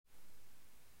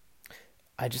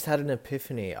I just had an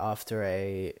epiphany after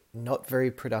a not very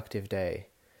productive day.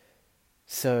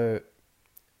 So,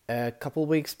 a couple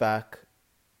weeks back,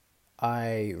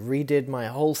 I redid my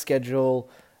whole schedule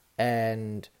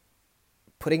and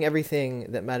putting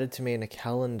everything that mattered to me in a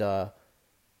calendar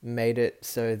made it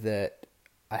so that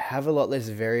I have a lot less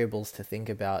variables to think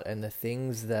about, and the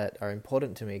things that are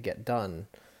important to me get done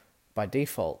by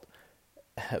default.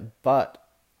 But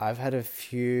I've had a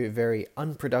few very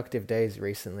unproductive days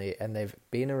recently, and they've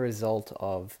been a result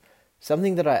of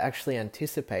something that I actually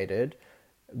anticipated,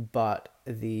 but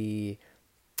the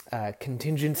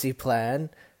contingency plan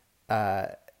uh,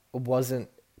 wasn't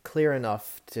clear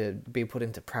enough to be put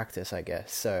into practice, I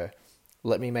guess. So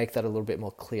let me make that a little bit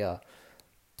more clear.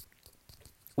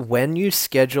 When you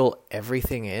schedule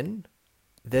everything in,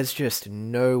 there's just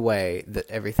no way that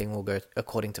everything will go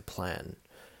according to plan.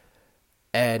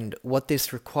 And what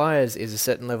this requires is a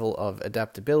certain level of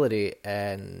adaptability,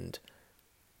 and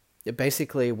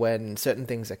basically when certain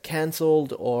things are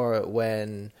cancelled or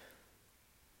when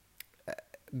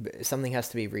something has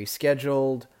to be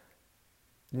rescheduled,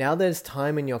 now there's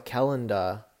time in your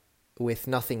calendar with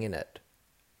nothing in it.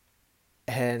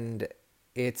 And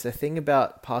it's a thing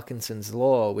about Parkinson's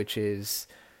law, which is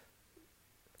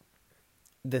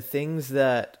the things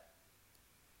that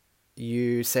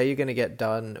you say you're going to get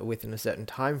done within a certain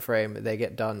time frame, they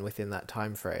get done within that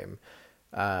time frame.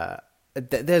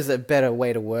 There's a better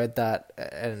way to word that,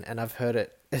 and I've heard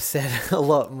it said a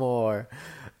lot more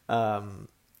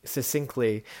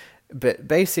succinctly. But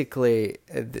basically,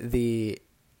 the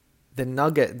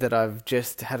nugget that I've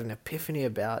just had an epiphany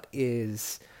about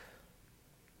is,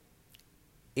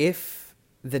 if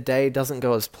the day doesn't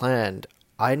go as planned,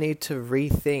 I need to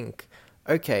rethink,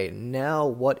 okay, now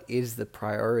what is the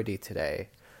priority today?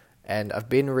 And I've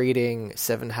been reading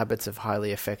 7 Habits of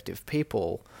Highly Effective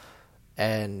People,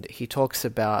 and he talks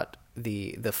about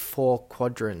the 4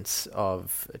 quadrants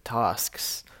of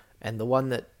tasks, and the one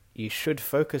that you should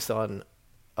focus on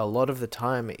a lot of the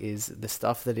time is the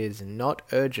stuff that is not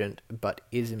urgent but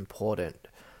is important.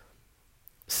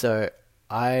 So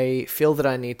I feel that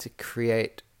I need to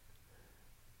create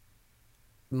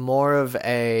more of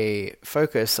a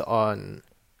focus on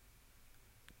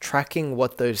tracking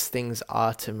what those things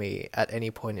are to me at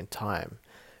any point in time.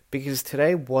 Because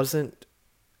today wasn't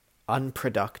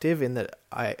unproductive in that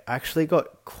I actually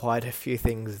got quite a few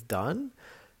things done,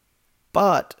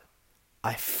 but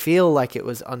I feel like it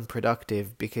was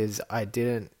unproductive because I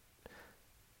don't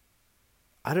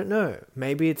know,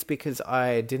 maybe it's because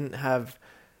I didn't have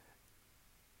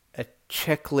a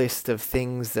checklist of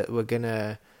things that were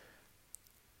gonna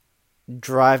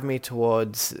drive me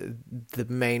towards the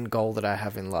main goal that I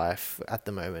have in life at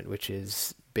the moment, which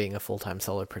is being a full-time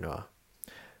solopreneur,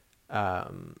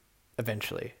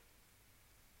 eventually.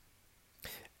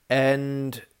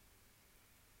 And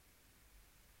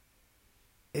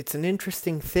it's an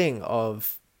interesting thing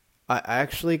of, I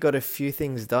actually got a few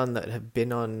things done that have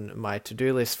been on my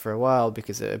to-do list for a while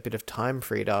because a bit of time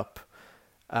freed up.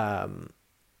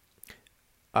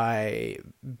 I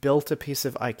built a piece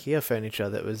of IKEA furniture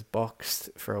that was boxed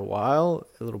for a while,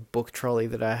 a little book trolley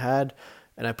that I had,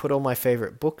 and I put all my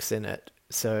favorite books in it.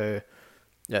 So,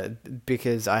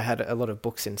 because I had a lot of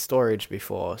books in storage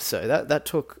before, so that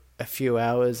took a few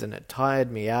hours and it tired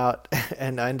me out,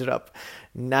 and I ended up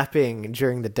napping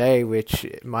during the day, which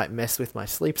might mess with my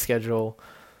sleep schedule.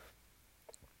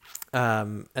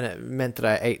 And it meant that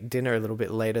I ate dinner a little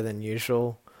bit later than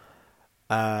usual.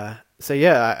 So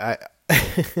yeah,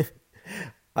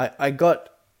 I got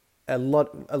a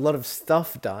lot of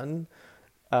stuff done,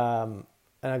 and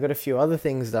I got a few other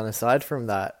things done aside from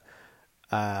that.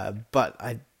 But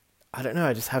I don't know,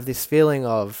 I just have this feeling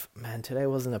of, man, today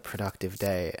wasn't a productive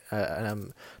day, and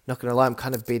I'm not gonna lie, I'm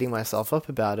kind of beating myself up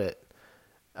about it,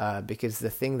 because the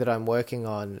thing that I'm working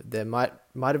on, there might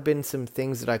have been some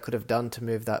things that I could have done to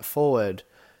move that forward,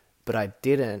 but I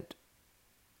didn't,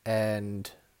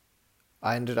 and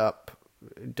I ended up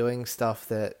doing stuff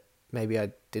that maybe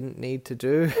I didn't need to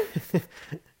do.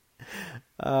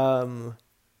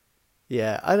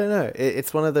 Yeah, I don't know.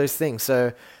 It's one of those things.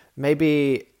 So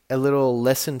maybe a little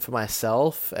lesson for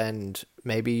myself, and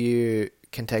maybe you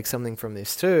can take something from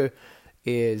this too,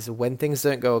 is when things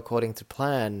don't go according to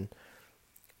plan,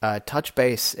 touch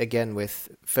base again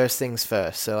with first things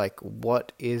first. So like,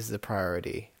 what is the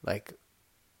priority? Like,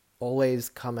 always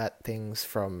come at things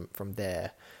from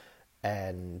there.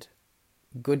 And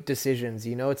good decisions,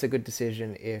 it's a good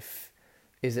decision if,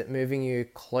 is it moving you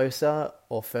closer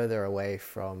or further away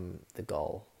from the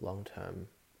goal, long term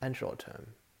and short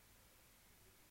term?